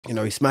You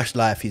know, he smashed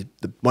life. He's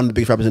one of the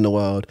biggest rappers in the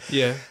world.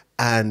 Yeah.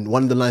 And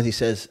one of the lines he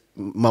says,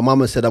 my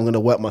mama said I'm going to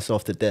work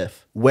myself to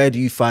death. Where do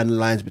you find the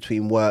lines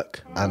between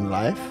work and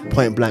life?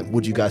 Point blank,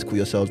 would you guys call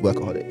yourselves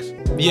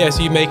workaholics? Yeah,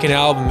 so you make an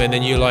album and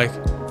then you're like,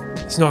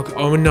 it's not,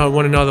 oh no, I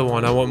want another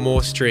one. I want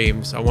more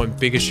streams. I want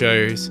bigger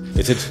shows.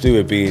 It's to do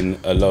with being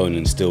alone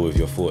and still with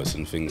your thoughts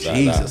and things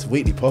like that. Jesus,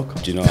 weekly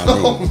podcast. Do you know what I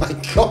mean? Oh my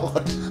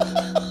God.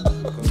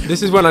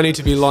 This is when I need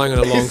to be lying on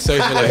a long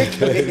sofa.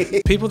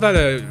 Like, people that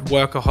are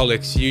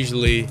workaholics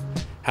usually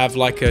have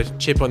like a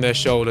chip on their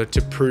shoulder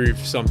to prove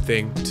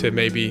something to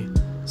maybe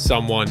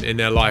someone in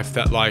their life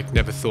that like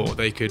never thought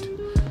they could.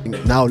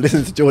 Now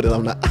listen to Jordan,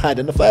 I'm like, I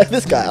identify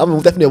this guy.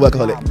 I'm definitely a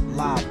workaholic.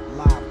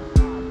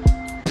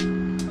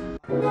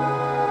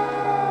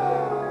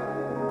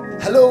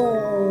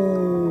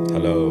 Hello.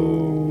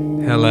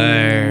 Hello. Hello.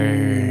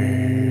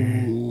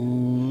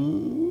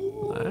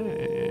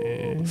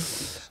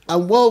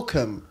 And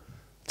welcome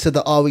to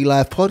the Are We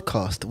Live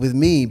podcast with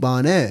me,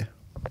 Barney.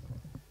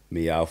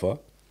 Me, Alpha.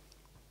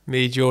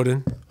 Me,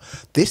 Jordan.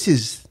 This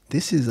is we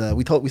said we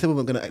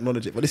weren't going to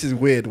acknowledge it, but this is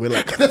weird. We're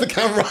like, there's a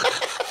camera.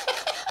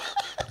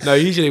 No,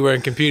 usually we're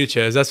in computer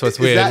chairs. That's what's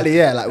weird. Exactly,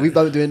 yeah. Like we've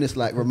been doing this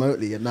like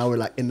remotely, and now we're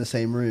like in the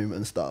same room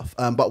and stuff.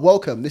 But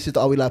welcome. This is the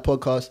Are We Live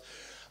podcast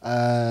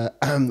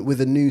with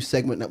a new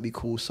segment that we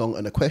call Song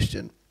and a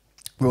Question.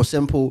 Real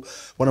simple.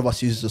 One of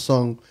us uses a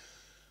song.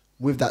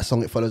 With that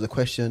song, it follows a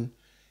question.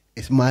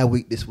 It's my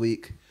week this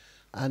week,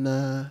 and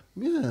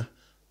yeah.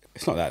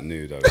 It's not that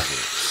new though, is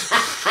it?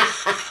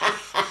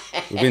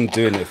 We've been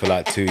doing it for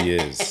like 2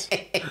 years.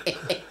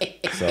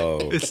 So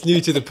It's new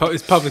to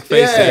it's public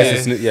facing. Yeah.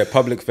 it's new,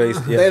 public face.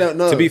 Yeah. They don't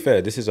know. To be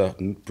fair, this is a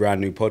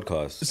brand new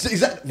podcast.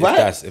 Exactly.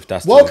 Right. If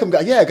that's welcome,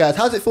 guys. Yeah, guys.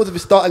 How's it feel to be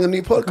starting a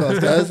new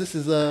podcast, guys? This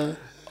is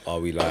Are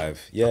we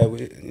live? Yeah,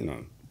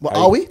 Well,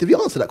 are we? Did we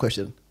answer that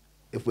question?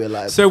 If we're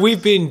live. So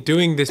we've been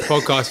doing this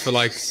podcast for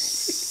like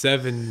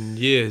 7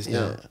 years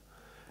now.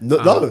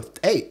 No,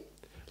 8.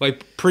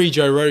 Like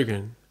pre-Joe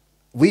Rogan.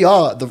 We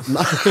are the.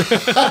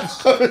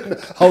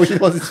 How you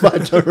was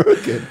inspired Joe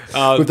Rogan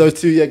with those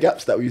 2-year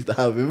gaps that we used to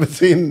have in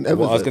between episodes.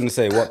 Well, I was going to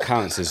say, what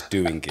counts as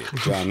doing it? Do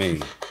you know what I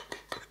mean?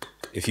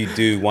 If you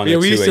do one or Yeah,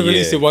 two we used to a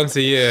release year, it once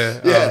a year.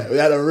 Yeah, we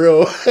had a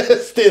real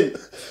stint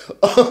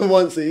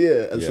once a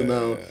year, and so Yeah,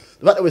 now yeah.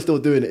 the fact that we're still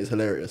doing it is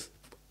hilarious.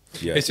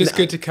 yeah. It's just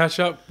good to catch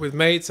up with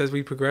mates as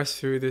we progress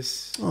through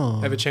this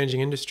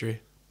ever-changing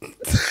industry.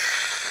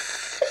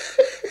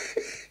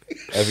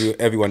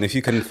 Everyone, if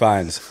you can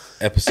find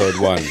episode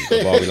 1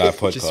 of Are We Live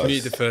podcast, Just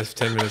mute the first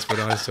 10 minutes when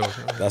I saw.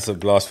 that's a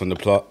blast from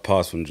the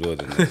past from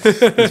Jordan.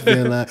 Just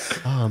being like,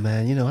 oh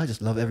man, you know, I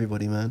just love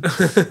everybody, man.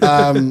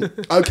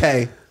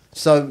 Okay,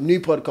 so new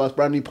podcast,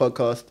 brand new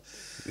podcast.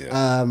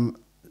 Yeah.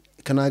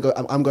 Can I go?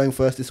 I'm going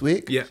first this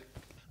week. Yeah.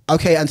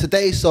 Okay, and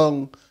today's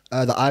song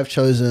that I've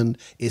chosen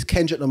is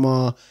Kendrick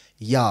Lamar,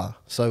 Yeah.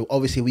 So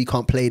obviously we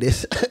can't play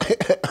this.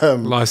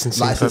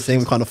 Licensing,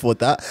 we can't afford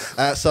that.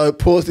 So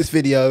pause this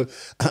video,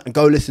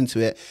 go listen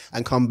to it,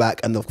 and come back,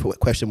 and the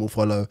question will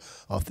follow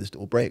after this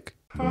little break.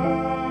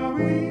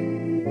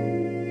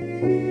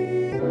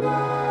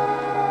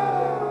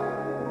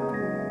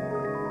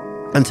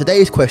 And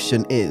today's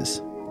question is,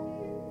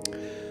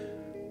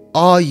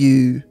 are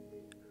you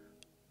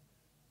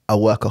a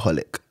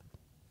workaholic?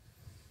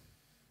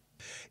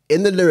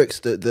 In the lyrics,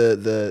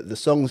 the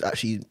song's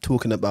actually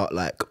talking about,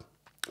 like,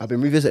 I've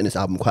been revisiting this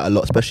album quite a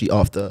lot, especially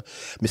after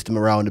Mr.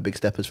 Morale and the Big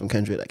Steppers from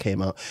Kendrick that came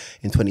out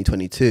in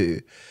 2022.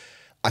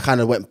 I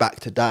kind of went back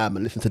to Damn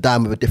and listened to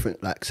Damn with a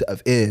different like set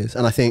of ears.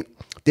 And I think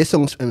this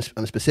song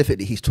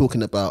specifically, he's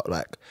talking about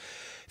like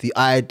the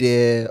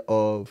idea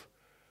of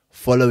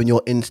following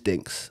your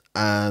instincts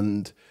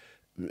and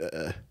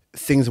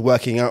things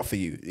working out for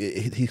you.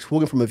 He's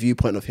talking from a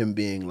viewpoint of him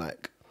being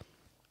like,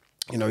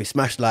 you know, he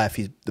smashed life.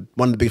 He's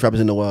one of the biggest rappers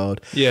in the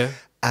world. Yeah.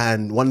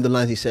 And one of the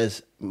lines he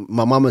says,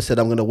 my mama said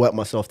I'm going to work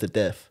myself to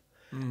death.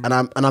 And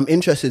I'm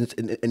interested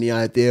in the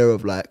idea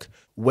of like,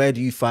 where do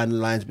you find the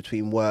lines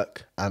between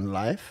work and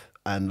life?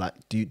 And like,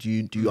 do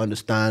you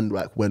understand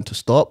like when to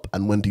stop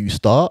and when do you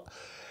start?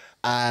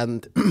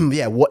 And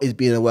yeah, what is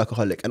being a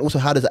workaholic? And also,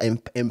 how does that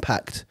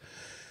impact,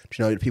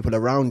 you know, the people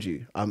around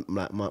you?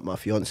 Like my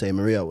fiance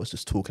Maria was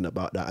just talking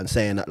about that and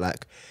saying that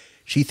like,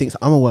 she thinks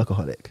I'm a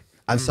workaholic.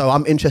 And so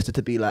I'm interested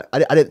to be like,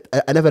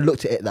 I never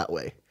looked at it that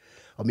way,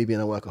 of me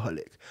being a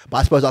workaholic. But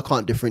I suppose I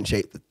can't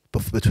differentiate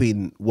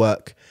between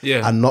work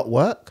and not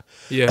work.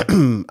 Yeah.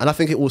 And I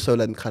think it also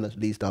then kind of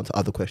leads down to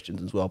other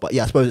questions as well. But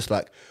yeah, I suppose it's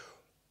like,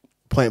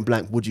 point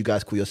blank, would you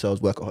guys call yourselves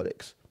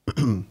workaholics?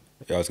 Yeah,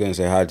 I was going to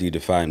say, how do you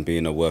define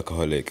being a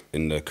workaholic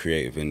in the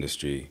creative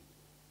industry?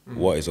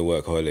 What is a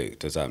workaholic?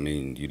 Does that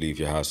mean you leave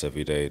your house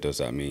every day? Does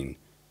that mean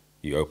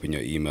you open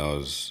your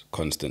emails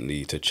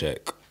constantly to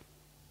check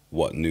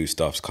what new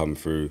stuff's come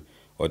through?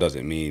 Or does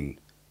it mean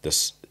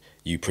this,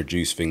 you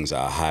produce things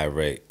at a high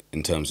rate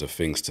in terms of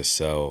things to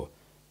sell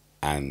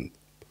and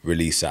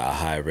release at a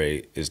high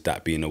rate? Is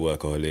that being a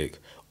workaholic?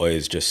 Or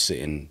is just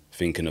sitting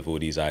thinking of all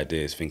these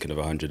ideas, thinking of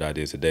 100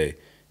 ideas a day?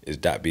 Is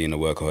that being a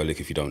workaholic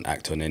if you don't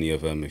act on any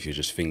of them, if you're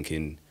just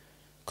thinking?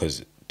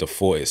 Because the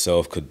thought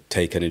itself could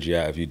take energy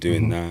out of you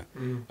doing that.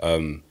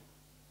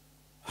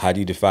 How do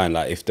you define,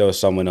 like, if there was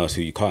someone else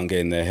who you can't get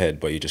in their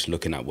head, but you're just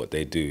looking at what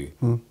they do,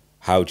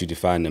 how would you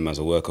define them as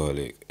a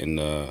workaholic in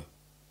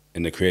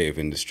the creative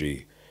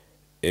industry?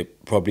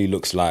 It probably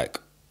looks like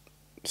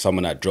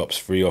someone that drops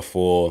 3 or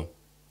 4,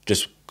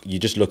 you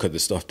just look at the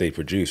stuff they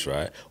produce,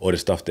 right? Or the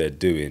stuff they're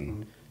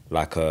doing.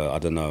 Like, I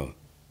don't know,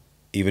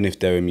 even if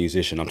they're a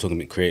musician, I'm talking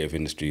about creative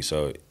industry,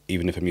 so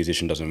even if a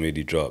musician doesn't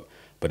really drop,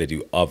 but they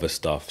do other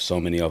stuff, so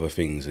many other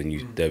things,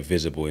 and they're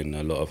visible in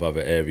a lot of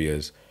other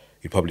areas,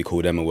 you'd probably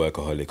call them a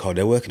workaholic. Oh,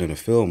 they're working on a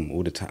film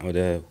all the time, or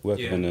they're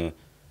working on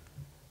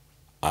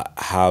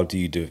how do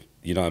you do,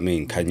 you know what I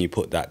mean? Can you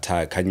put that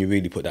tag, can you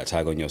really put that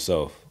tag on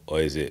yourself? Or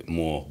is it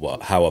more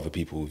how other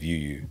people view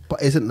you?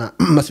 But isn't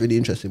that's really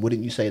interesting.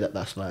 Wouldn't you say that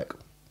that's like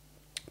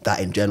that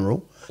in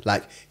general?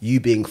 Like you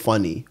being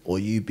funny or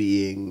you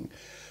being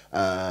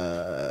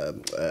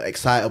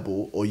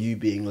excitable or you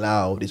being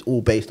loud is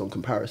all based on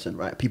comparison,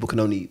 right? People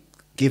can only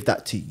give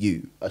that to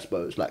you, I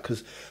suppose. Like,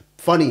 because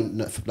funny,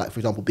 like for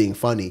example, being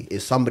funny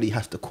is somebody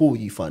has to call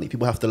you funny.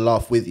 People have to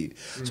laugh with you.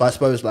 So I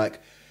suppose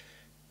like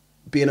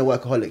being a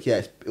workaholic,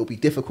 yes, it'll be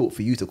difficult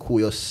for you to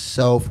call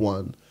yourself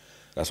one.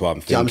 That's what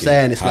I'm thinking. You know what I'm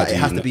saying? It's like it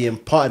has to be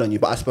imparted on you.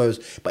 But I suppose,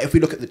 but if we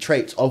look at the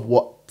traits of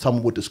what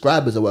someone would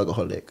describe as a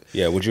workaholic.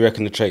 Yeah, what do you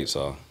reckon the traits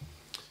are?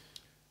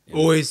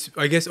 Always,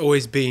 I guess,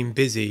 always being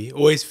busy,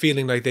 always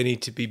feeling like they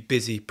need to be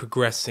busy,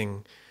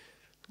 progressing.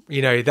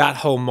 You know, that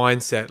whole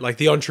mindset, like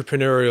the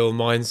entrepreneurial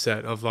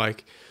mindset of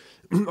like,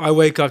 I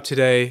wake up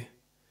today,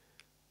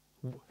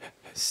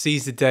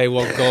 seize the day,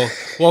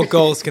 what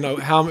goals can I,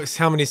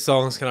 how many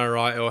songs can I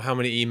write, or how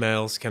many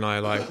emails can I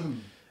like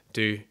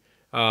do?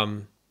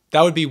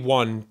 That would be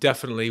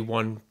definitely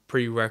one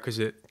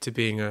prerequisite to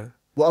being a...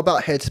 What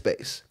about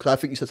headspace? Because I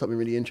think you said something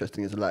really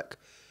interesting is like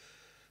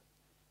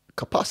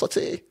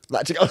capacity.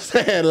 Like, do you know what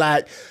I'm saying?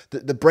 Like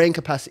the brain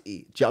capacity, do you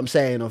know what I'm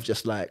saying? Of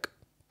just like,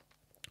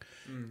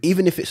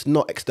 even if it's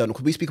not external,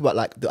 because we speak about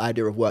like the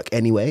idea of work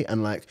anyway,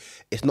 and like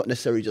it's not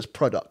necessarily just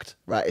product,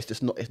 right?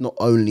 It's not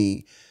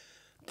only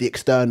the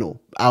external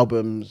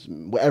albums,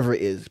 whatever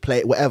it is, play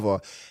it,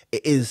 whatever.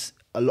 It is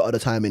a lot of the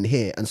time in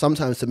here. And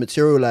sometimes to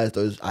materialize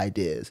those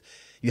ideas,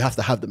 you have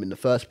to have them in the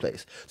first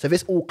place. So if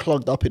it's all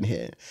clogged up in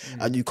here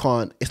and you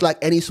can't, it's like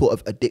any sort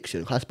of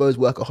addiction. I suppose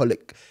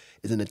workaholic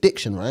is an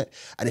addiction, right?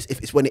 And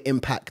it's when it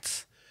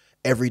impacts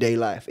everyday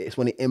life. It's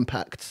when it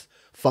impacts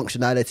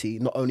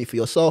functionality, not only for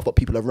yourself, but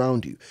people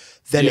around you.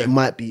 Then it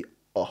might be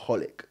a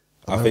holic.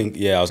 I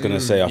think, I was going to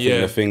say, I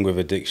think the thing with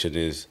addiction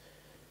is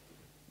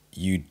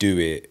you do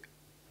it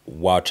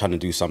while trying to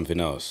do something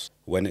else.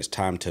 When it's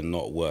time to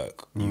not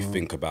work, you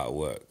think about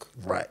work.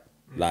 Right.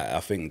 Like, I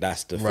think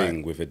that's the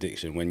thing with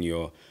addiction.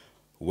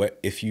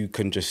 If you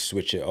can just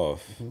switch it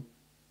off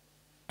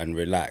and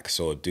relax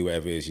or do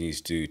whatever it is you need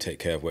to do, take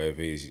care of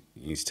whatever it is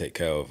you need to take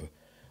care of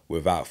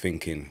without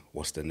thinking,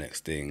 what's the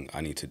next thing I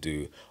need to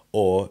do?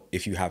 Or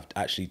if you have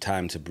actually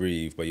time to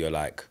breathe, but you're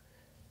like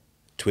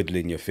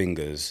twiddling your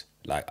fingers,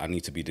 like I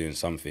need to be doing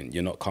something.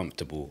 You're not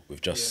comfortable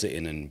with just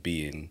sitting and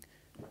being.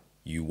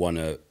 You want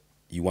a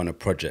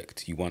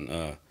project. You want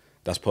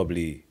that's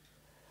probably...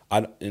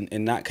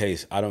 In that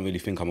case, I don't really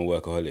think I'm a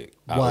workaholic.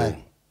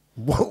 Why?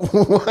 Why?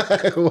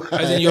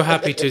 I think you're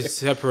happy to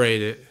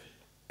separate it.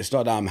 It's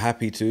not that I'm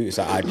happy to. It's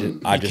that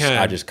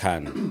I just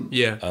can.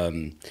 Yeah.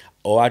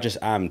 Or I just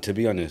am. To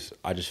be honest,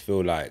 I just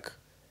feel like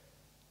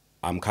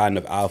I'm kind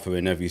of alpha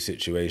in every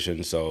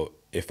situation. So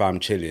if I'm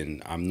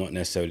chilling, I'm not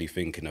necessarily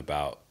thinking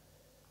about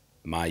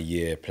my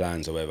year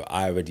plans or whatever.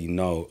 I already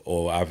know,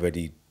 or I've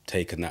already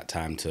taken that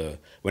time to...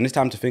 When it's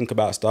time to think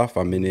about stuff,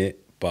 I'm in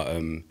it. But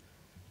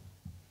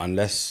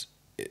unless,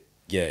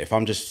 if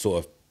I'm just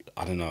sort of,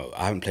 I don't know,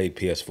 I haven't played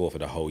PS4 for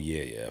the whole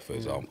year, for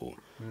example.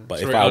 But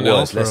Sorry, if I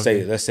was,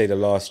 let's say the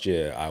last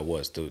year I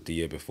was, the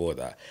year before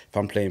that, if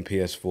I'm playing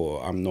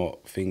PS4, I'm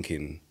not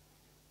thinking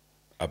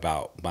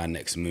about my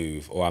next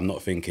move, or I'm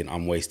not thinking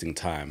I'm wasting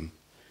time.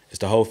 It's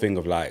the whole thing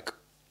of like,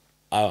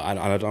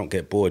 I don't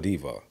get bored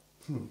either.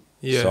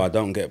 Yeah. So I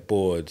don't get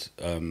bored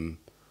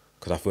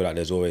because I feel like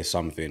there's always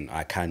something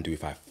I can do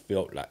if I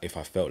felt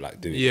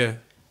like doing it. Yeah.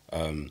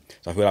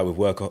 So I feel like with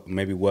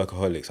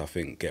workaholics, I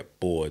think get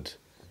bored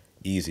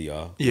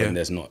easier when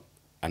there's not,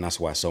 and that's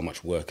why so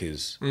much work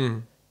is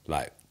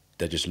like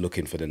they're just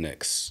looking for the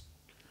next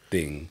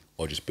thing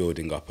or just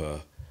building up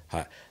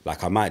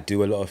like I might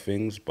do a lot of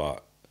things,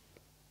 but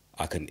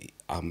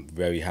I'm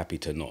very happy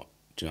to not.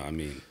 Do you know what I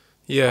mean?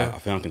 Yeah. I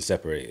think I can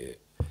separate it.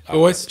 But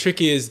what's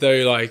tricky is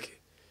though, like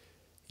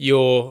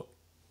you're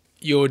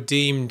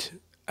deemed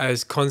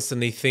as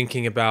constantly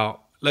thinking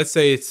about, let's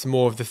say it's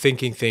more of the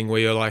thinking thing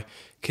where you're like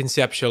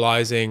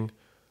conceptualizing,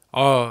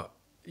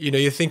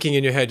 you're thinking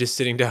in your head, just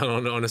sitting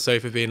down on a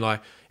sofa being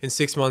like, in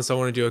 6 months I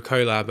want to do a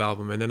collab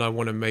album, and then I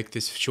want to make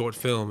this short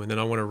film, and then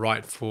I want to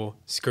write for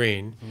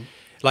screen.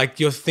 Like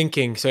you're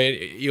thinking, so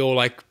you're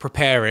like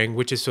preparing,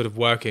 which is sort of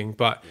working.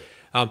 But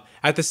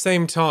at the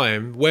same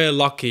time, we're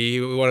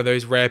lucky, we're one of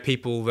those rare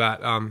people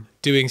that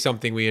doing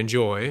something we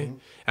enjoy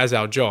as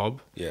our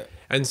job. Yeah.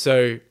 And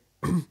so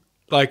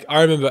like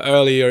I remember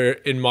earlier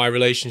in my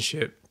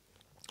relationship,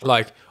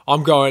 like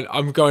I'm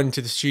going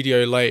to the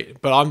studio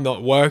late, but I'm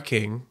not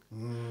working.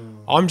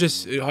 I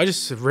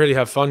just really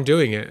have fun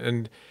doing it,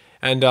 and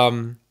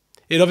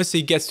it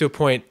obviously gets to a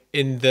point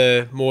in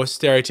the more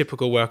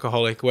stereotypical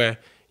workaholic where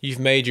you've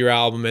made your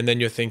album and then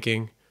you're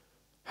thinking,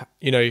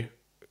 you know,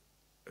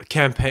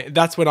 campaign.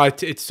 That's when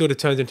it sort of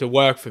turns into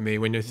work for me,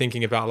 when you're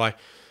thinking about like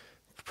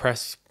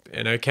press,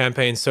 you know,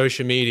 campaigns,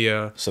 social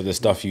media. So the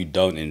stuff you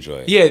don't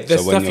enjoy. Yeah, the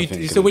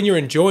stuff so when you're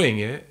enjoying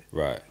it,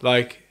 right?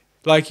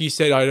 Like you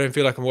said, I don't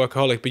feel like I'm a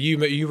workaholic, but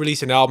you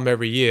release an album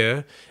every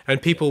year,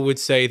 and people would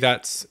say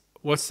that's,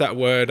 what's that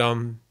word?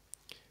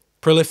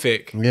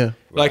 Prolific. Yeah.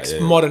 Like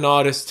modern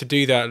artists to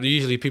do that,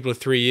 usually people are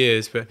 3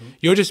 years, but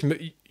you're just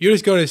going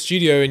to the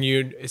studio and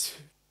it's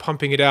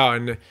pumping it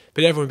out,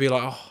 but everyone would be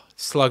like, oh,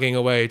 slugging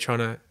away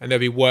and they'll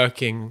be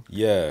working.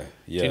 Yeah.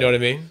 Do you know what I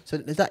mean? So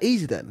is that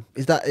easy then?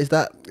 Is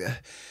that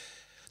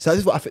so this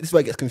is what this is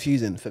where it gets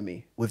confusing for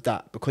me with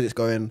that, because it's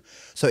going,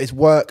 so it's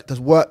work. Does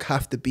work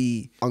have to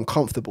be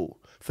uncomfortable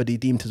for the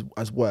deemed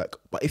as work?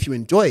 But if you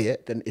enjoy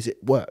it, then is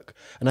it work?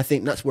 And I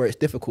think that's where it's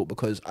difficult,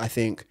 because I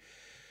think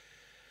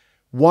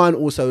one,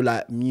 also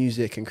like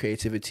music and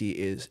creativity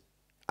is,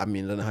 I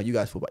mean, I don't know how you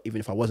guys feel, but even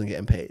if I wasn't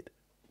getting paid,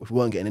 if we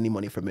weren't getting any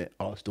money from it,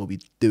 I'll still be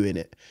doing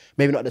it.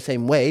 Maybe not the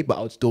same way, but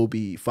I'll still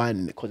be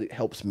finding it because it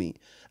helps me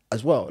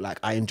as well. Like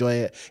I enjoy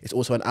it. It's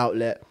also an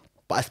outlet.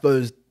 But I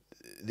suppose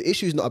the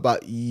issue is not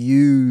about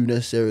you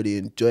necessarily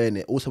enjoying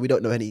it. Also, we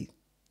don't know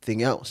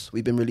anything else.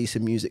 We've been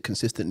releasing music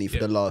consistently for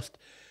the last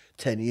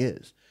 10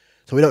 years.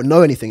 So we don't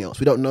know anything else.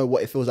 We don't know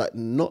what it feels like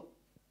not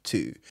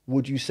to.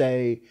 Would you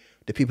say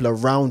the people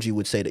around you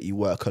would say that you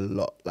work a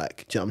lot?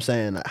 Like, do you know what I'm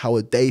saying? Like, how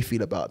would they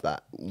feel about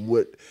that?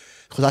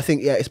 Because I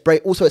think, it's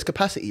break. Also, it's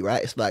capacity,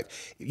 right? It's like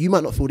you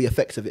might not feel the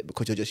effects of it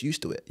because you're just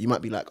used to it. You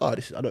might be like, oh,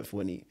 I don't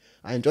feel any.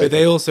 I enjoy it. But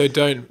they also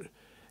don't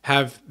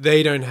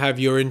have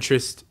your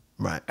interest,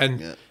 right?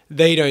 And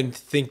they don't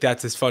think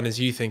that's as fun as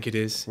you think it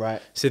is,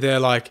 right? So they're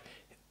like,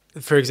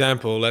 for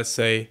example, let's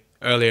say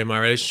earlier in my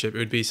relationship, it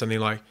would be something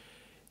like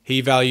he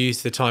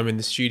values the time in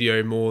the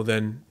studio more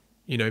than,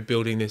 you know,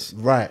 building this,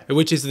 right?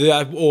 Which is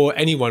or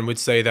anyone would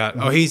say that.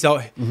 Oh, he's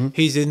out.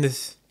 He's in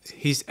this.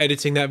 He's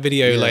editing that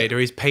video late, or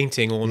he's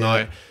painting all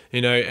night,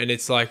 you know, and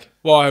it's like,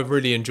 well, I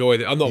really enjoy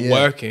it. I'm not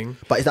working.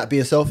 But is that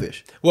being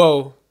selfish?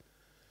 Well,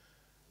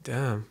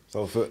 damn.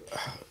 So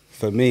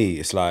for me,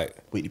 it's like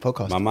weekly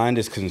podcast.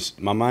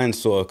 My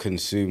mind's sort of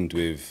consumed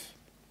with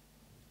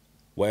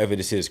whatever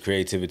this is,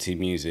 creativity,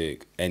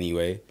 music,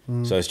 anyway.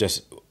 So it's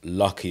just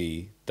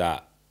lucky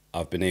that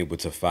I've been able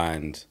to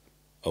find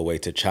a way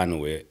to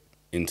channel it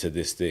into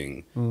this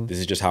thing. This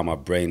is just how my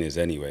brain is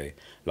anyway.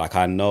 Like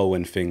I know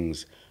when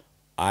things.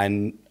 I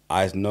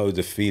know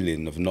the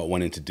feeling of not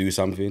wanting to do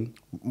something.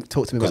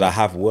 Talk to me about because I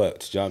have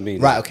worked. Do you know what I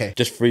mean? Right. Okay.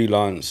 Just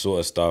freelance sort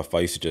of stuff.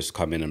 I used to just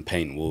come in and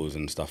paint walls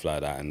and stuff like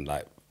that, and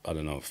like I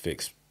don't know,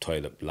 fix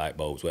toilet light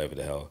bulbs, whatever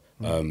the hell.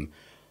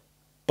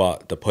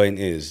 But the point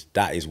is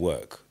that is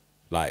work.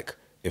 Like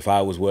if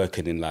I was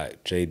working in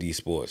like JD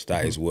Sports,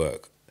 that is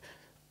work.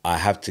 I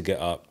have to get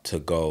up to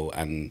go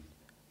and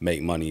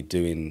make money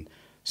doing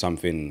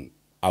something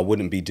I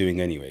wouldn't be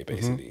doing anyway,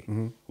 basically.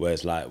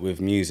 Whereas like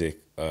with music.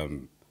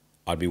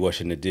 I'd be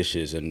washing the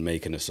dishes and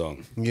making a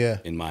song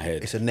in my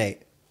head. It's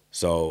innate.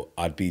 So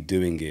I'd be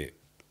doing it.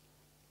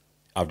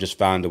 I've just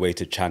found a way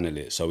to channel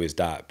it. So is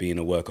that being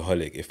a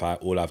workaholic? If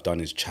all I've done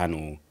is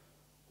channel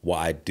what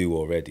I do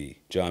already.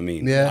 Do you know what I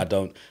mean?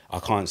 Yeah. I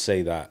can't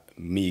say that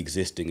me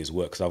existing is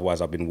work, because otherwise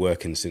I've been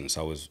working since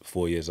I was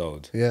 4 years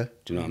old. Yeah.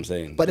 Do you know what I'm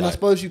saying? But then I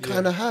suppose you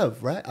kind of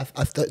have, right?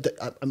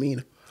 I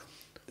mean...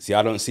 See,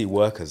 I don't see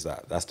work as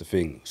that. That's the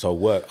thing. So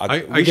work...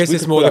 I guess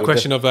it's more the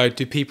question of like,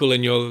 do people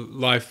in your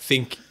life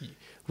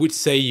would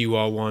say you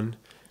are one?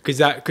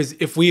 Because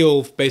if we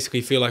all basically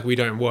feel like we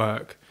don't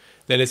work,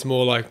 then it's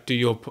more like,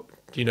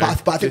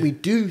 But I think we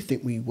do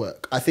think we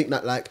work. I think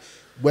that like,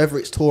 whether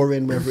it's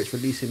touring, whether it's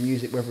releasing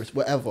music, whether it's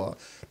whatever,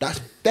 that's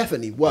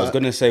definitely work. I was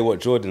going to say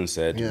what Jordan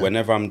said. Yeah.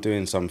 Whenever I'm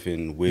doing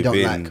something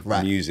within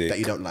music... That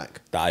you don't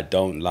like. That I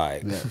don't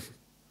like,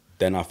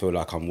 then I feel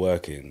like I'm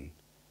working.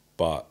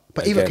 But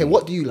even, okay,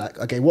 what do you like?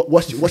 Okay,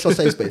 what's your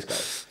safe space,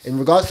 guys? In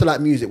regards to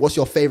like music, what's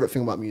your favourite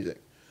thing about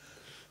music?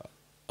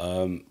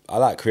 I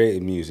like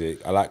creating music.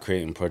 I like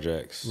creating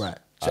projects. Right.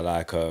 I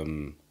like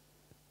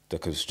the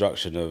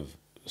construction of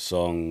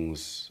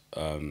songs,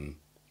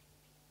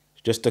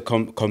 just the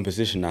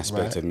composition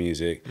aspect of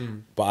music.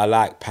 But I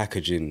like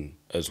packaging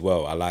as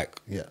well. I like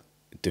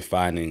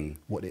defining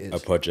what it is.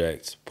 A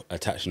project,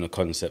 attaching a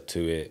concept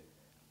to it,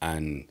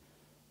 and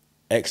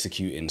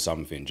executing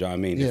something. Do you know what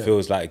I mean? Yeah. It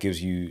feels like it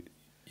gives you,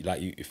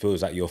 it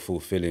feels like you're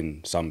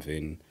fulfilling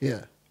something.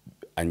 Yeah.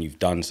 And you've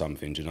done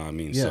something. Do you know what I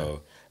mean? Yeah.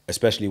 So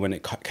especially when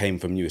it came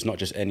from you, it's not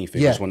just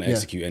anything. I just want to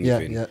execute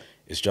anything. Yeah.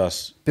 It's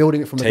just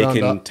building it from the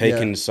ground up.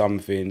 Taking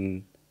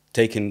something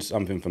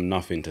from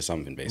nothing to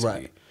something, basically.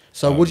 Right.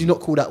 So would you not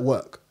call that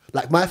work?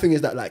 Like my thing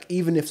is that like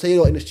even if say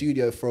you're in the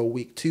studio for a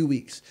week, 2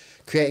 weeks,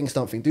 creating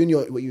something, doing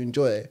what you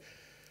enjoy,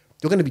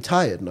 you're going to be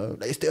tired, no?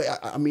 Like,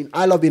 I mean,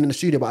 I love being in the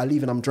studio, but I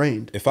leave and I'm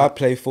drained. If I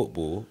play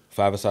football,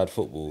 five-a-side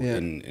football Yeah.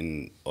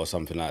 in or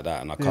something like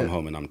that, and I come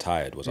home and I'm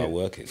tired, was I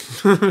working?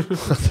 That's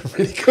a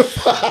really good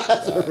point.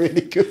 That's a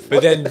really good point.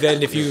 But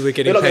then if you were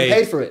getting you're not paid,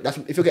 getting paid for it.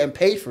 If you're getting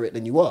paid for it,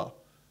 then you are.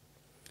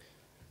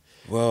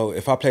 Well,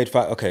 if I played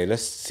okay,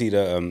 let's see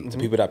the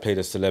people that play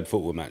the celeb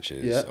football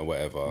matches or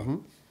whatever,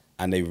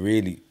 and they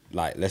really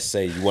like, let's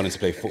say you wanted to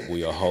play football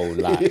your whole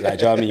life, like, do you know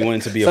what I mean? You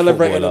wanted to be a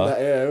Celebrating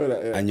footballer,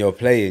 that, and you're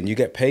playing, you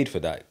get paid for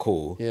that,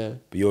 cool. Yeah.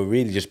 But you're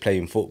really just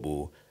playing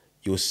football.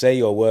 You'll say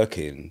you're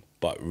working,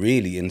 but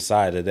really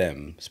inside of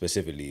them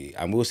specifically,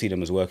 and we'll see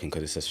them as working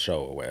because it's a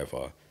show or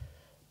whatever.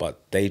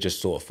 But they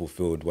just sort of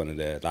fulfilled one of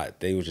their, like,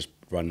 they were just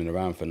running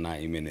around for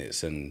 90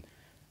 minutes and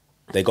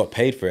they got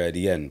paid for it at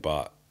the end,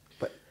 but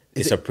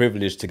it's a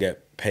privilege to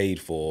get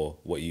paid for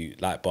what you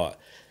like, but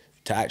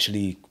to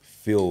actually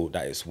feel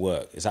that it's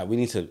work, it's like we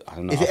need to, I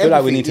don't know, I feel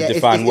like we need to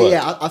define work.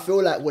 Yeah, I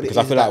feel like what it is.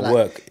 Because I feel like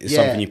work is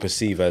something you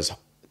perceive as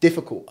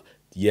difficult.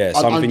 Yeah,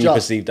 something you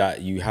perceive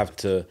that you have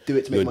to do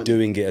it to make you're money.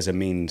 Doing it as a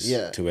means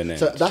to an end.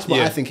 So that's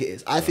what I think it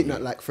is. I think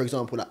that, like, for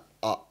example,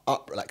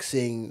 like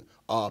seeing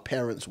our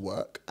parents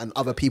work and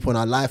other people in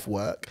our life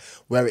work,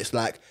 where it's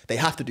like they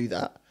have to do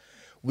that.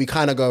 We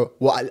kind of go,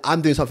 well,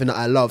 I'm doing something that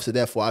I love, so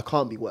therefore I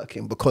can't be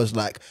working because,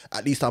 like,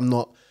 at least I'm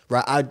not,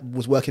 right? I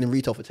was working in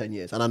retail for 10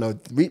 years, and I know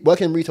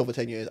working in retail for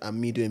 10 years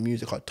and me doing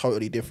music are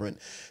totally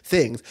different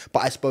things.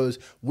 But I suppose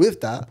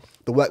with that,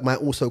 the work might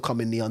also come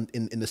in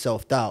the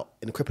self-doubt,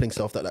 in the crippling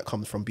self-doubt that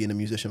comes from being a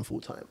musician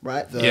full-time,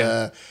 right?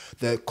 The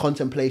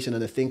contemplation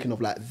and the thinking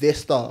of, like,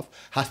 this stuff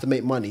has to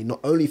make money,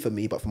 not only for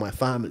me, but for my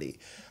family.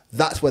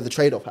 That's where the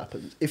trade-off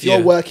happens. If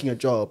you're working a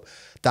job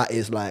that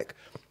is, like,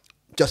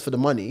 just for the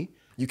money,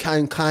 you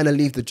can kind of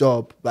leave the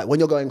job. Like, when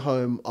you're going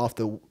home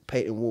after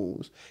painting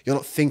walls, you're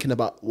not thinking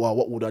about, well,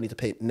 what would I need to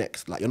paint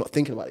next? Like, you're not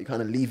thinking about it. You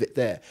kind of leave it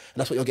there. And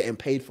that's what you're getting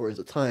paid for, is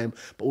the time,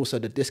 but also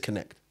the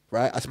disconnect,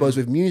 right? I suppose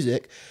with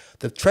music,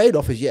 the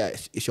trade-off is,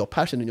 it's your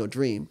passion and your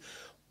dream.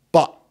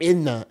 But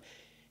in that,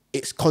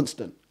 it's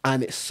constant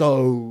and it's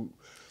so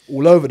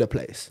all over the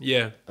place.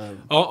 Yeah.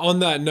 On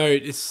that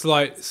note, it's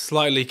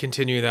slightly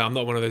continuing that. I'm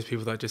not one of those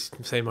people that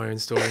just say my own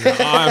story.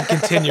 I'm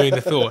continuing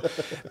the thought.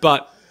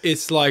 But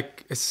it's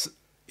like,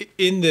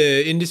 in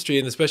the industry,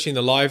 and especially in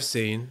the live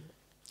scene,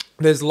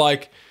 there's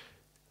like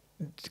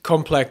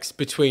complex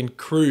between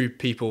crew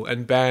people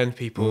and band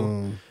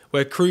people,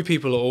 where crew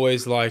people are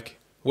always like,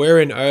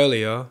 we're in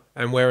earlier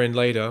and we're in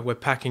later, we're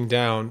packing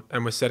down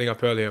and we're setting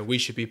up earlier, we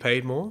should be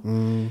paid more.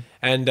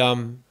 And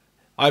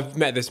I've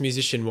met this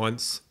musician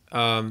once,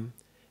 and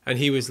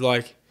he was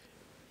like,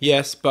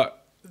 yes,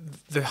 but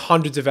the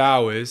hundreds of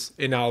hours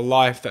in our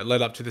life that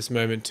led up to this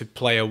moment to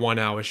play a 1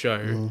 hour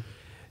show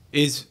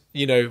is,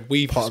 you know,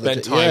 we've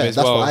spent time as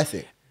well. That's what I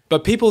think.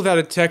 But people that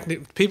are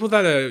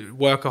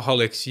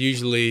workaholics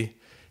usually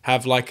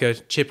have like a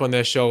chip on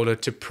their shoulder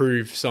to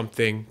prove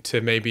something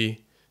to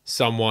maybe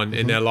someone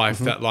in their life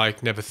that,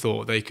 like, never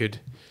thought they could,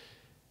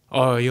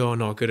 oh, you're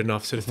not good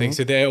enough, sort of thing.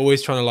 So they're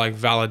always trying to, like,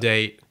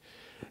 validate.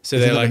 So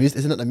they're like,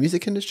 isn't it the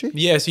music industry?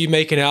 Yeah, so you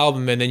make an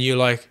album and then you're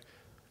like,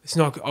 it's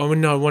not, oh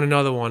no, I want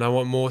another one. I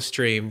want more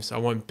streams. I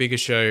want bigger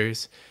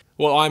shows.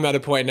 Well, I'm at a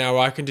point now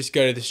where I can just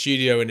go to the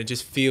studio and it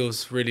just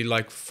feels really,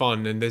 like,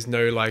 fun, and there's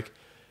no, like,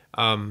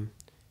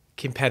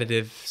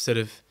 competitive sort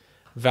of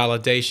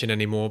validation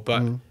anymore.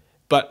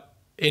 But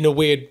in a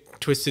weird,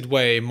 twisted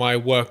way, my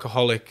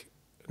workaholic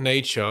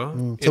nature.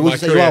 So would you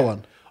say you are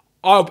one?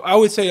 I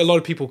would say a lot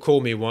of people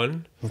call me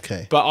one.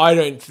 Okay. But I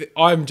don't.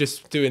 I'm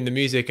just doing the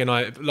music, and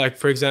I, like,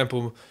 for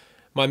example,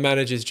 my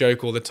managers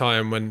joke all the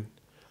time when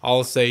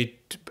I'll say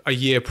a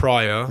year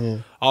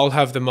prior, I'll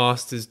have the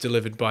masters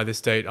delivered by this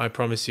date, I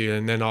promise you,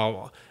 and then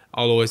I'll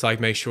always, like,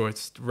 make sure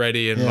it's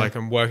ready, and like,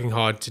 I'm working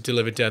hard to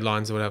deliver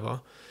deadlines or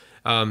whatever.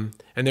 And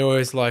they're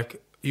always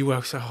like, you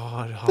work so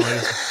hard.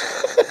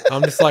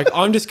 I'm just like,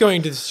 I'm just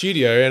going to the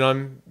studio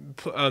and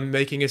I'm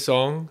making a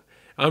song.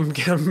 I'm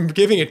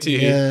giving it to you.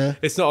 Yeah.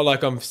 It's not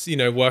like I'm, you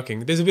know,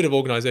 working. There's a bit of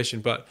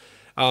organization, but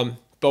what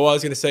I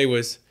was going to say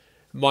was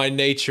my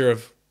nature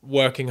of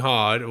working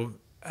hard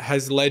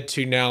has led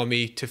to now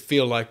me to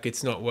feel like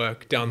it's not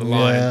work down the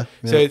line. Yeah.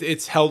 So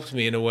it's helped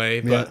me in a way,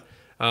 but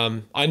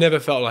I never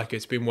felt like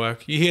it's been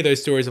work. You hear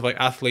those stories of, like,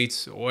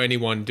 athletes or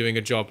anyone doing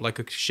a job, like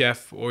a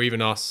chef or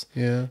even us,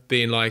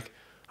 being like,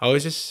 I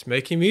was just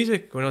making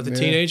music when I was a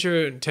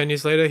teenager, and 10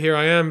 years later, here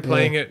I am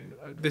playing at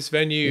this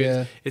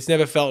venue. It's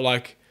never felt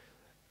like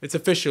it's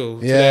official.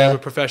 Today I'm a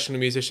professional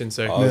musician.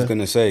 So I was going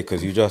to say,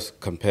 because you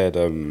just compared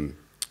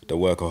the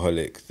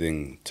workaholic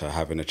thing to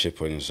having a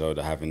chip on your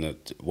shoulder,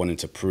 wanting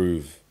to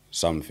prove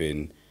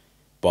something,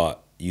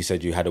 but you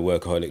said you had a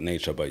workaholic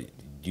nature, but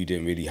you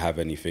didn't really have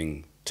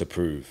anything to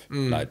prove.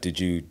 Like, did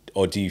you,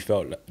 or do you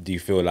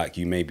feel like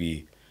you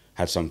maybe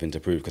had something to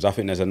prove? Because I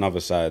think there's another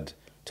side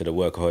to the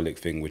workaholic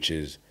thing, which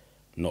is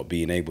not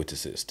being able to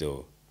sit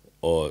still,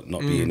 or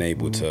not being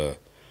able to.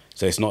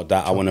 So it's not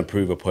that I want to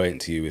prove a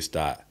point to you, it's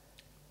that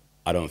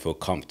I don't feel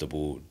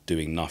comfortable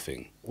doing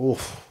nothing.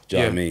 Oof. Do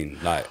you know what I mean?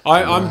 Like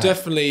I'm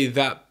definitely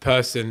that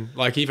person.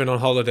 Like even on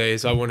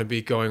holidays, I want to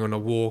be going on a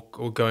walk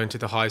or going to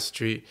the high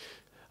street.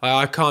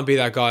 I can't be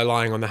that guy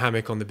lying on the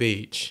hammock on the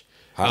beach.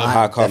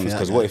 how comes?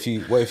 Because definitely.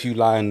 what if you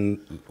lie and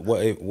what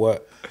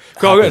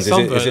Go happens? get Is it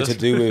sunburn. to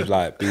do with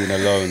like being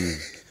alone?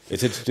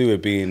 Is it to do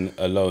with being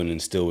alone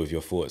and still with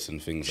your thoughts and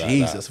things like that?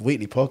 Jesus,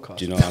 weekly podcast.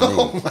 Do you know what I mean?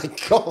 Oh my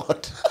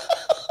God.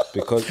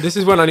 Because This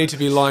is when I need to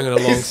be lying on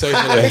a long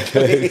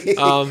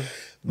sofa.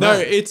 No,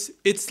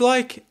 it's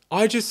like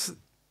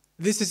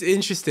this is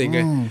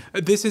interesting.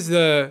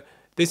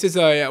 This is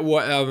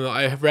what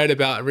I have read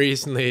about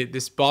recently.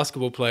 This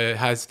basketball player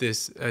has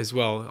this as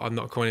well. I'm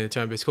not coining the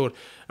term, but it's called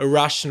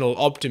irrational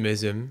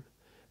optimism.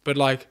 But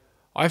like,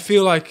 I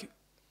feel like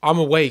I'm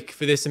awake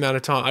for this amount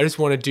of time. I just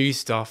want to do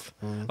stuff.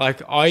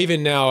 Like I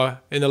even now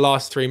in the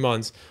last 3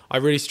 months, I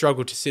really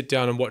struggled to sit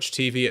down and watch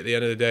TV at the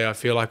end of the day. I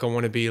feel like I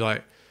want to be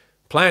like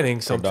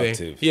planning something.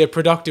 Productive. Yeah,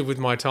 productive with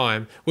my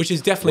time, which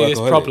is definitely this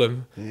Workaholic.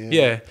 problem.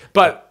 Yeah.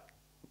 But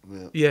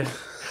yeah.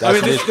 I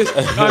mean,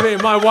 I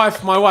mean, my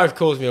wife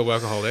calls me a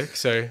workaholic.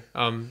 So,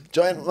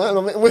 Giant man,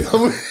 I'm with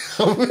you.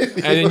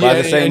 and But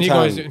at the same you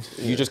time, guys,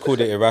 you just called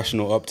it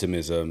irrational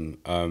optimism.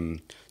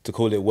 To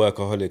call it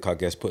workaholic, I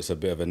guess, puts a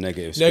bit of a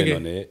negative spin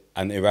on it.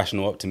 And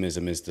irrational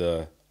optimism is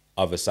the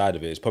other side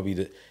of it. It's probably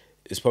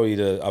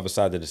the other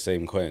side of the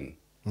same coin.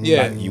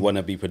 Yeah. Like you want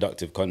to be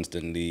productive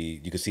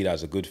constantly. You can see that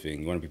as a good thing.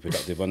 You want to be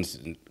productive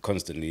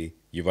constantly.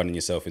 You're running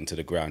yourself into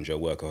the ground. You're a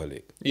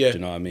workaholic. Yeah. Do you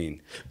know what I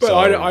mean? But So-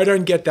 I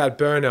don't get that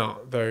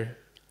burnout though.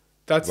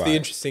 That's the Right.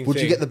 interesting Would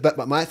thing. you get the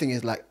but my thing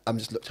is like I'm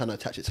just trying to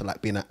attach it to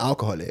like being an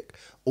alcoholic.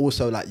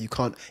 Also, like you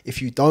can't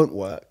if you don't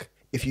work,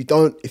 if you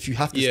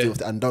have to Yeah.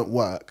 still and don't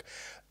work,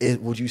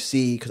 would you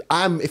see? Because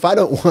if I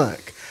don't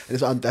work, and this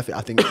is what I'm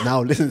definitely. I think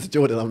now listening to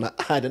Jordan, I'm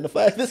like I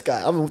identify as this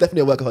guy. I'm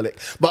definitely a workaholic,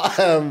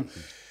 but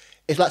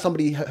it's like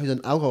somebody who's an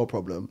alcohol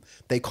problem.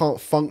 They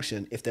can't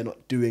function if they're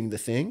not doing the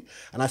thing.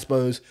 And I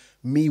suppose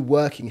me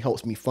working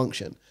helps me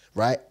function,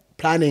 right?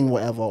 Planning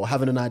whatever or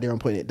having an idea and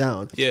putting it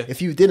down. Yeah.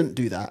 If you didn't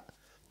do that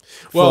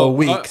for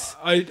weeks,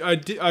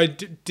 I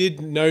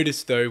did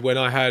notice though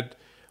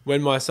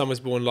when my son was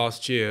born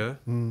last year,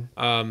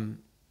 and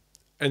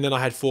then I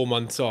had 4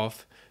 months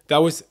off.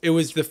 It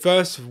was the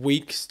first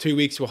 2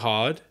 weeks were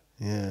hard.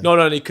 Yeah. Not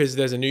only because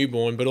there's a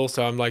newborn, but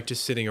also I'm like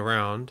just sitting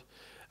around.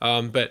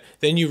 But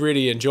then you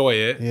really enjoy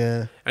it.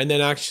 Yeah. And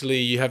then actually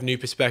you have new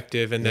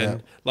perspective. And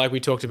then like we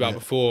talked about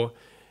before,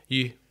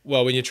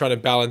 when you're trying to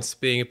balance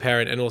being a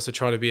parent and also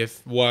trying to be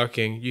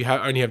working, you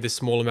only have this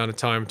small amount of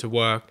time to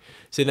work.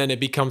 So then it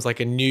becomes like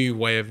a new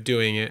way of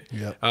doing it.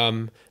 Yeah.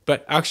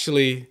 But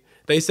actually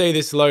they say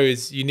this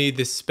loads, you need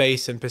this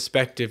space and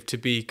perspective to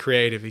be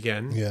creative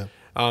again. Yeah.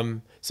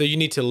 So you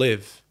need to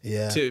live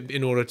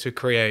in order to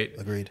create.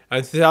 Agreed.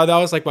 And that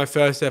was like my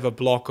first ever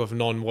block of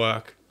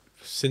non-work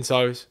since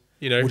I was,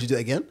 Would you do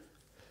it again?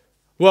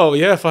 well,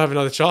 yeah, if I have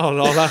another child,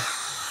 I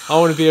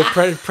want to be a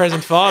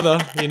present father,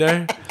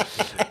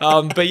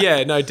 But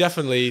yeah, no,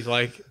 definitely,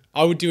 like,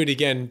 I would do it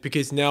again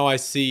because now I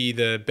see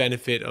the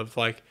benefit of,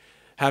 like,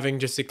 having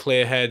just a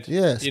clear head.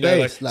 Yeah,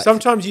 Like, like-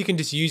 sometimes you can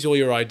just use all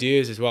your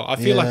ideas as well. I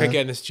feel like I Yeah.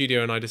 get in the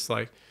studio and I just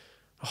like,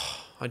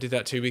 I did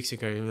that 2 weeks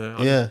ago. I'm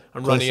Cool,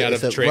 running so out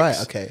it's of tricks.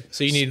 right, okay.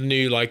 So you need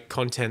new, like,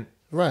 content.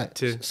 Right.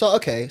 So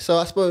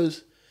I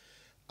suppose,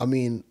 I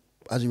mean,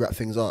 as we wrap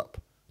things up,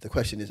 the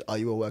question is, are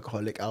you a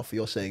workaholic? Alpha,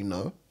 you're saying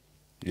no.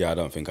 Yeah, I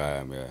don't think I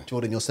am. Yeah.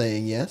 Jordan, you're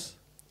saying yes.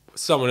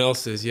 Someone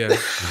else's, yeah.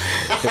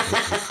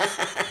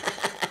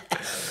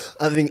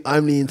 I think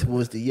I'm leaning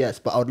towards the yes,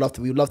 but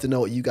we'd love to know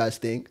what you guys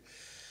think.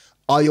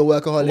 Are you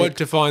a workaholic? What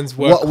defines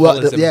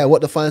workaholism?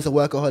 What defines a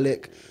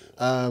workaholic?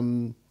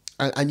 And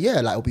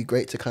yeah, like it'll be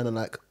great to kind of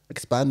like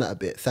expand that a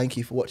bit. Thank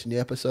you for watching the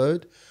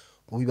episode.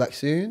 We'll be back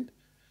soon.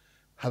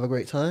 Have a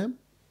great time.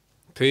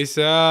 Peace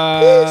out.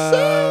 Peace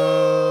out.